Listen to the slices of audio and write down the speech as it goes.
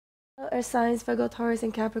Earth signs, Virgo, Taurus,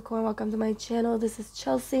 and Capricorn. Welcome to my channel. This is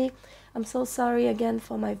Chelsea. I'm so sorry again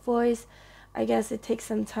for my voice. I guess it takes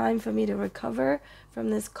some time for me to recover from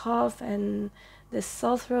this cough and this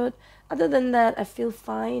sore throat. Other than that, I feel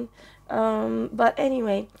fine. But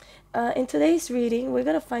anyway, in today's reading, we're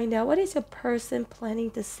going to find out what is your person planning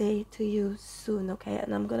to say to you soon, okay?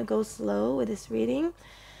 And I'm going to go slow with this reading.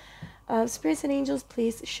 Spirits and angels,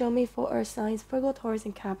 please show me for Earth signs, Virgo, Taurus,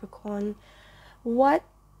 and Capricorn. What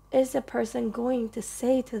is the person going to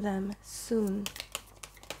say to them soon?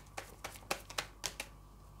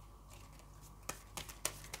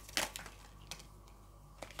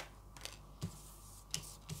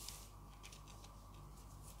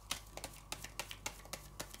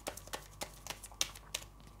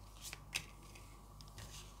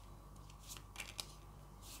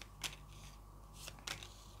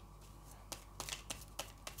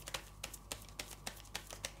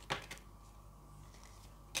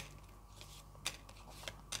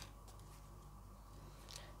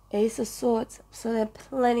 Ace of Swords, so they're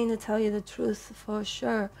planning to tell you the truth for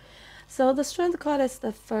sure. So the Strength card is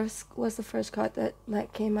the first card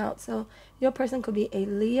that came out. So your person could be a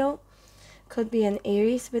Leo, could be an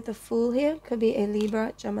Aries with the Fool here, could be a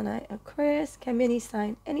Libra, Gemini, Aquarius, can be any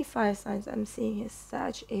sign, any fire signs I'm seeing is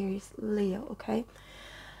Sag, Aries, Leo, okay?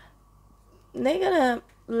 They're gonna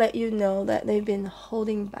let you know that they've been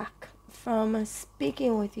holding back from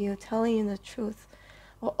speaking with you, telling you the truth,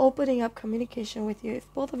 or opening up communication with you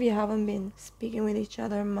if both of you haven't been speaking with each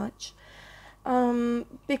other much,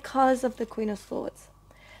 because of the Queen of Swords,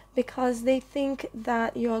 because they think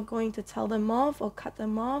that you are going to tell them off or cut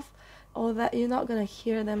them off, or that you're not going to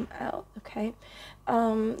hear them out, okay?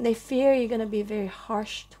 They fear you're going to be very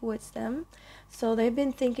harsh towards them, so they've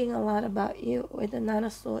been thinking a lot about you with the Nine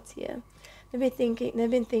of Swords here. They've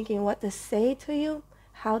been thinking what to say to you,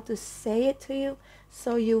 how to say it to you,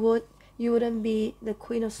 so you wouldn't be the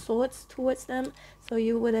Queen of Swords towards them, so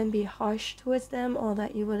you wouldn't be harsh towards them, or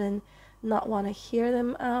that you wouldn't not want to hear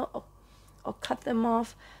them out or cut them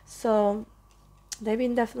off. So they've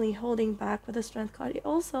been definitely holding back with the Strength card.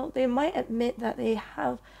 Also, they might admit that they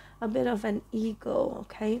have a bit of an ego,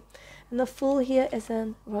 okay? And the Fool here is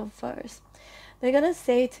in reverse. They're going to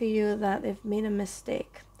say to you that they've made a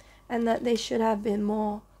mistake and that they should have been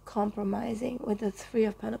more compromising with the Three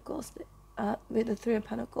of Pentacles.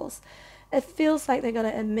 It feels like they're going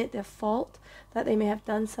to admit their fault, that they may have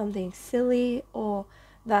done something silly, or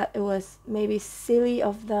that it was maybe silly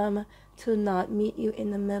of them to not meet you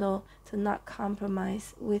in the middle, to not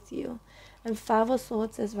compromise with you. And Five of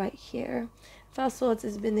Swords is right here. Five of Swords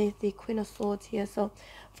is beneath the Queen of Swords here. So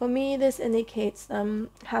for me, this indicates them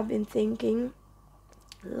have been thinking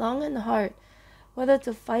long and hard whether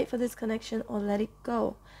to fight for this connection or let it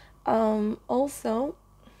go. Also,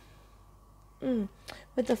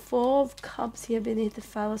 with the Four of Cups here beneath the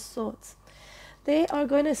Five of Swords, they are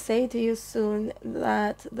going to say to you soon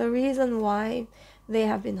that the reason why they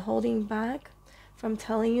have been holding back from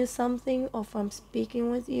telling you something or from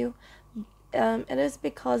speaking with you, it is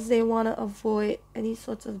because they want to avoid any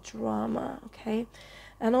sorts of drama, okay?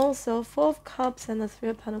 And also, Four of Cups and the Three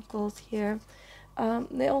of Pentacles here,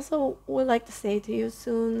 they also would like to say to you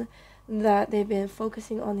soon that they've been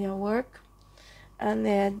focusing on their work, and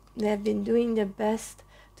they've been doing their best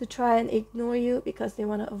to try and ignore you because they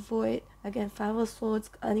want to avoid, again, Five of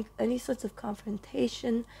Swords, any sorts of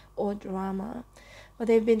confrontation or drama. But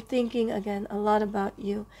they've been thinking, again, a lot about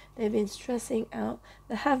you. They've been stressing out.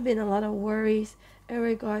 There have been a lot of worries in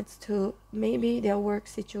regards to maybe their work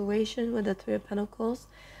situation with the Three of Pentacles.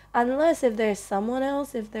 Unless if there's someone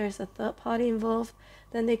else, if there's a third party involved,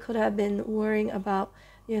 then they could have been worrying about,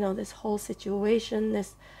 you know, this whole situation,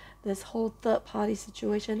 this whole third party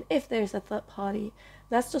situation. If there's a third party,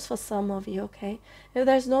 that's just for some of you, okay? If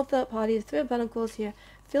there's no third party, the Three of Pentacles here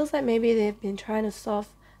feels like maybe they've been trying to solve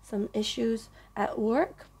some issues at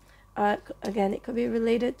work. Again, it could be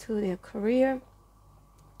related to their career.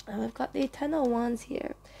 And I've got the Ten of Wands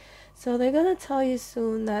here. So they're going to tell you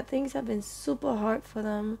soon that things have been super hard for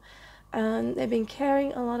them, and they've been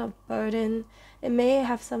carrying a lot of burden. It may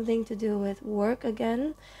have something to do with work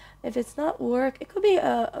again. If it's not work, it could be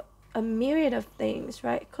a myriad of things,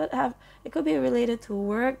 right? It could be related to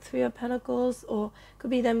work, Three of Pentacles, or it could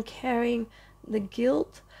be them carrying the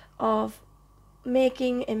guilt of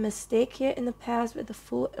making a mistake here in the past, with the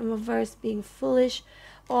Fool in reverse, being foolish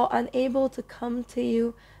or unable to come to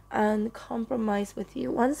you and compromise with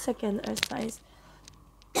you. 1 second, Earth signs.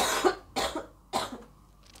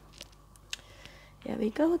 Here we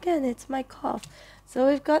go again, it's my cough. So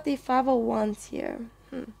we've got the Five of Wands here.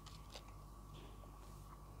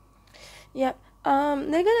 Yep,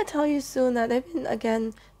 They're gonna tell you soon that they've been,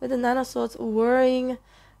 again, with the Nine of Swords, worrying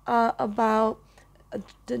about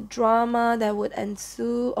the drama that would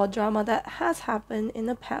ensue, or drama that has happened in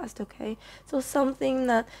the past, okay? So something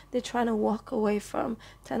that they're trying to walk away from.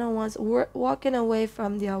 Ten of Wands, walking away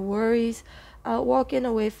from their worries, walking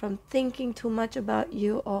away from thinking too much about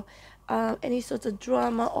you, or any sort of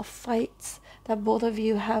drama or fights that both of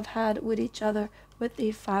you have had with each other, with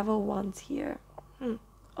the Five of Wands here.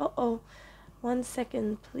 Uh-oh. 1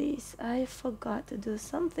 second, please. I forgot to do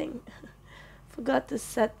something. Forgot to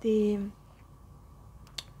set the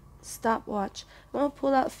stopwatch. I'm going to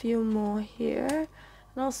pull out a few more here.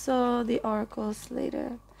 And also the oracles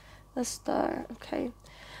later. The star, okay.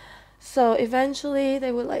 So eventually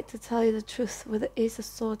they would like to tell you the truth with the Ace of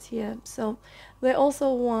Swords here. So they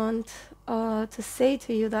also want to say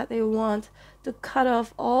to you that they want to cut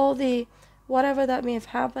off all the whatever that may have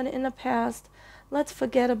happened in the past. Let's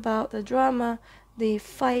forget about the drama, the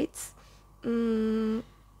fights, and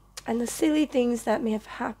the silly things that may have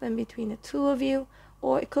happened between the two of you,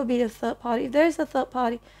 or it could be the third party. If there's a third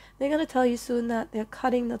party, they're going to tell you soon that they're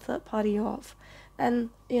cutting the third party off. And,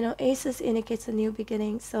 you know, Aces indicates a new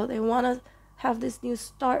beginning, so they want to have this new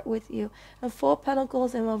start with you. And Four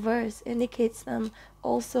Pentacles in reverse indicates them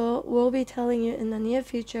also will be telling you in the near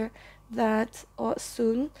future that, or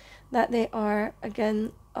soon, that they are,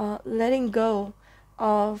 again, letting go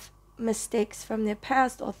of mistakes from their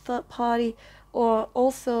past or third party, or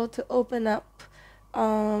also to open up,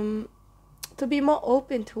 to be more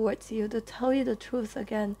open towards you, to tell you the truth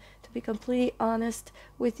again, to be completely honest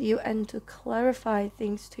with you, and to clarify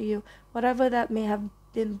things to you, whatever that may have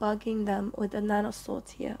been bugging them with the Nine of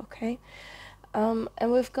Swords here, okay? And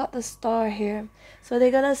we've got the star here. So they're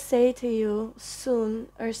gonna say to you soon,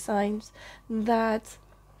 or signs, that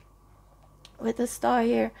with the star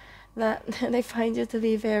here, that they find you to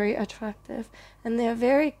be very attractive, and they're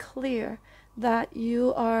very clear that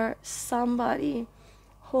you are somebody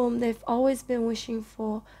whom they've always been wishing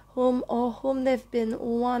for, whom they've been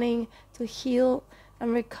wanting to heal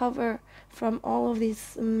and recover from all of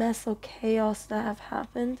these mess or chaos that have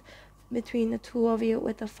happened between the two of you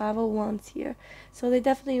with the Five of Wands here. So they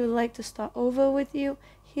definitely would like to start over with you,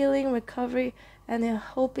 healing, recovery, and they're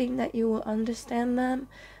hoping that you will understand them.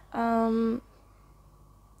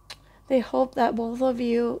 They hope that both of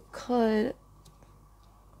you could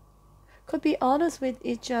be honest with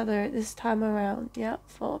each other this time around. Yeah,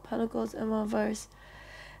 Four Pentacles in reverse.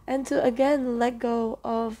 And to again let go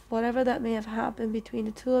of whatever that may have happened between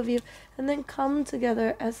the two of you, and then come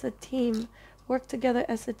together as a team, work together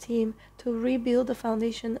as a team to rebuild the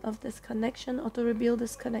foundation of this connection, or to rebuild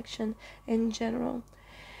this connection in general.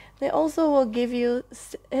 They also will give you,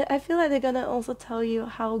 I feel like they're gonna also tell you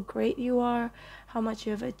how great you are, how much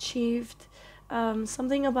you have achieved,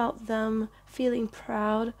 something about them feeling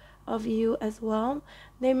proud of you as well.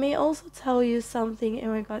 They may also tell you something in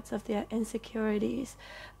regards of their insecurities,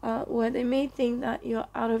 where they may think that you're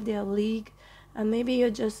out of their league, and maybe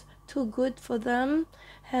you're just too good for them.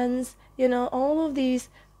 Hence, you know, all of these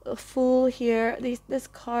fool here, this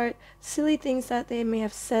card, silly things that they may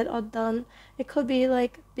have said or done. It could be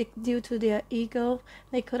like due to their ego.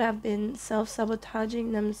 They could have been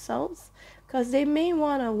self-sabotaging themselves, because they may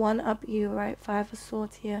want to one-up you, right? Five of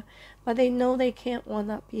Swords here, but they know they can't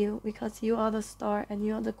one-up you because you are the star and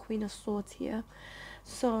you are the Queen of Swords here.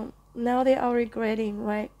 So now they are regretting,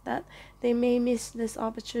 right, that they may miss this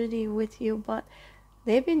opportunity with you, but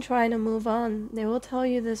they've been trying to move on. They will tell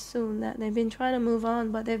you this soon, that they've been trying to move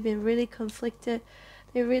on, but they've been really conflicted.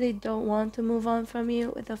 They really don't want to move on from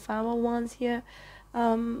you with the Five of Wands here.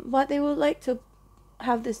 But they would like to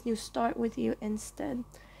have this new start with you instead.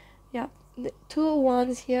 Yeah, the Two of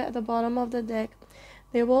Wands here at the bottom of the deck.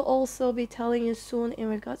 They will also be telling you soon in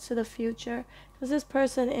regards to the future, because this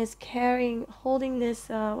person is holding this,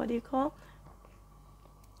 what do you call?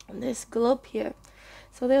 This globe here.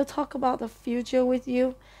 So they'll talk about the future with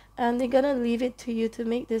you, and they're gonna leave it to you to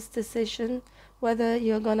make this decision, whether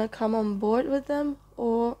you're gonna come on board with them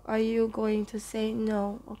or are you going to say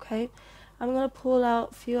no, okay? I'm gonna pull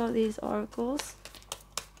out a few of these oracles.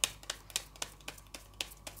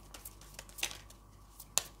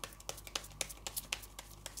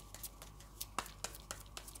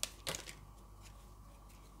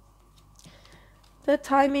 The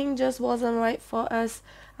timing just wasn't right for us.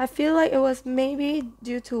 I feel like it was maybe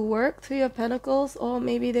due to work, Three of Pentacles, or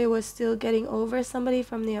maybe they were still getting over somebody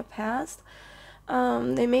from their past.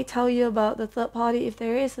 They may tell you about the third party, if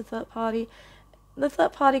there is a third party. The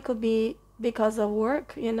third party could be because of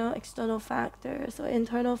work, you know, external factors or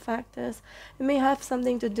internal factors. It may have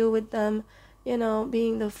something to do with them, you know,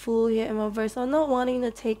 being the Fool here in reverse, or not wanting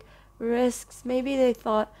to take risks. Maybe they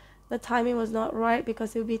thought the timing was not right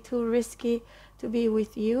because it would be too risky to be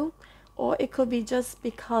with you, or it could be just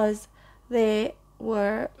because they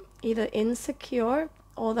were either insecure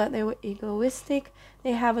or that they were egoistic.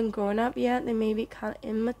 They haven't grown up yet. They may be kind of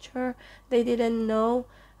immature. They didn't know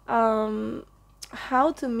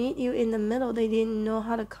how to meet you in the middle. They didn't know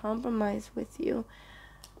how to compromise with you.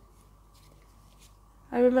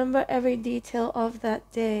 I remember every detail of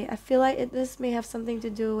that day. I feel like this may have something to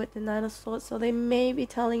do with the Nine of Swords. So they may be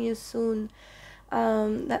telling you soon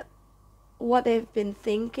that what they've been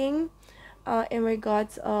thinking in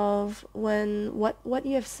regards of what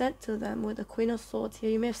you have said to them with the Queen of Swords here.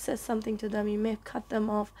 You may have said something to them. You may have cut them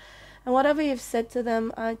off. And whatever you've said to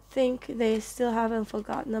them, I think they still haven't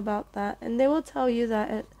forgotten about that. And they will tell you that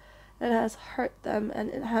it has hurt them and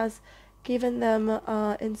it has given them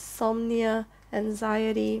insomnia,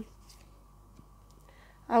 anxiety.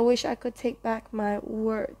 I wish I could take back my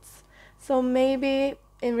words. So maybe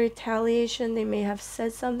in retaliation they may have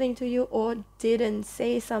said something to you or didn't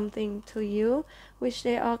say something to you, which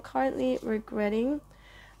they are currently regretting.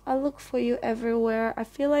 I look for you everywhere. I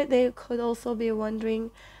feel like they could also be wondering,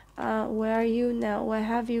 where are you now? Where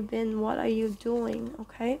have you been? What are you doing?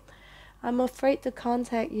 Okay, I'm afraid to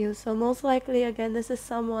contact you. So most likely, again, this is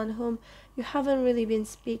someone whom you haven't really been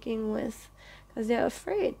speaking with because they're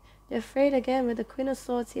afraid. They're afraid, again, with the Queen of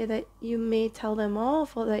Swords here, that you may tell them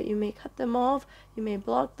off or that you may cut them off. You may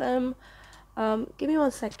block them. Give me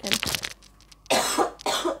 1 second.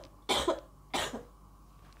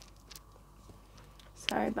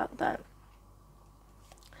 Sorry about that.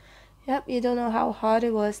 Yep, you don't know how hard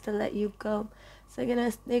it was to let you go. So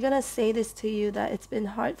they're gonna say this to you, that it's been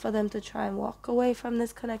hard for them to try and walk away from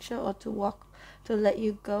this connection or to let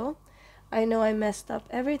you go. I know I messed up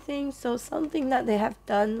everything. So something that they have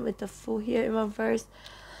done with the Fool here in reverse,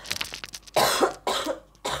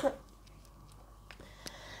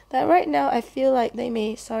 that right now I feel like they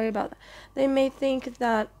may, sorry about that, they may think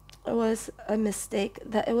that it was a mistake,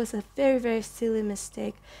 that it was a very, very silly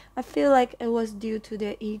mistake. I feel like it was due to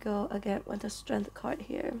their ego, again, with the Strength card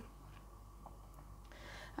here.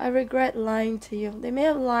 I regret lying to you. They may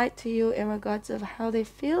have lied to you in regards of how they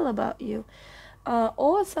feel about you.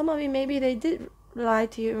 Or some of you, maybe they did lie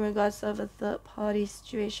to you in regards of a third party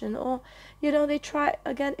situation. Or, you know, they try,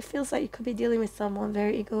 again, it feels like you could be dealing with someone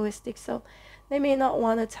very egoistic. So they may not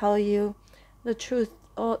want to tell you the truth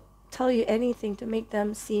or tell you anything to make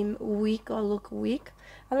them seem weak or look weak,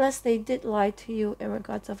 unless they did lie to you in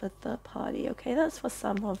regards of a third party. Okay, that's for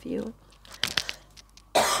some of you.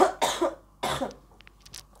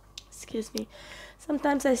 Excuse me.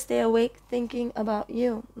 Sometimes I stay awake thinking about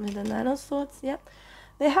you. With the Nine of Swords, yep.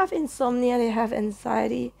 They have insomnia, they have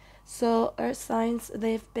anxiety. So earth signs,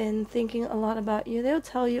 they've been thinking a lot about you. They'll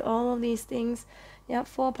tell you all of these things. Yep,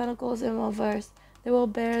 4 of Pentacles in reverse. They will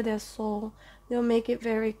bare their soul. They'll make it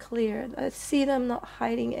very clear. I see them not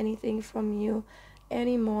hiding anything from you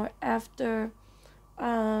anymore after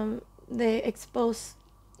they expose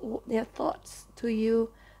their thoughts to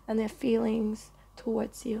you and their feelings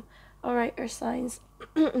towards you. Alright, earth signs.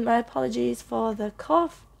 My apologies for the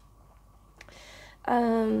cough.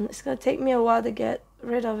 It's gonna take me a while to get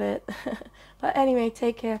rid of it. But anyway,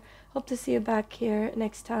 take care. Hope to see you back here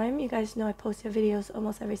next time. You guys know I post your videos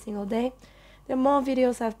almost every single day. There are more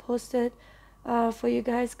videos I've posted for you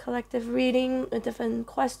guys. Collective reading with different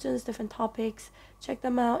questions, different topics. Check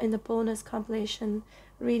them out in the bonus compilation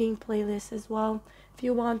reading playlist as well if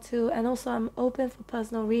you want to. And also I'm open for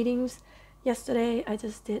personal readings. Yesterday I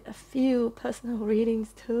just did a few personal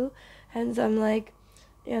readings too, hence I'm like,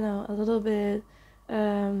 you know, a little bit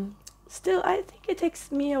still, I think it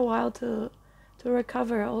takes me a while to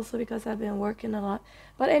recover, also because I've been working a lot.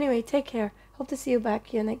 But anyway, take care. Hope to see you back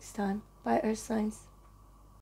here next time. Bye, earth signs.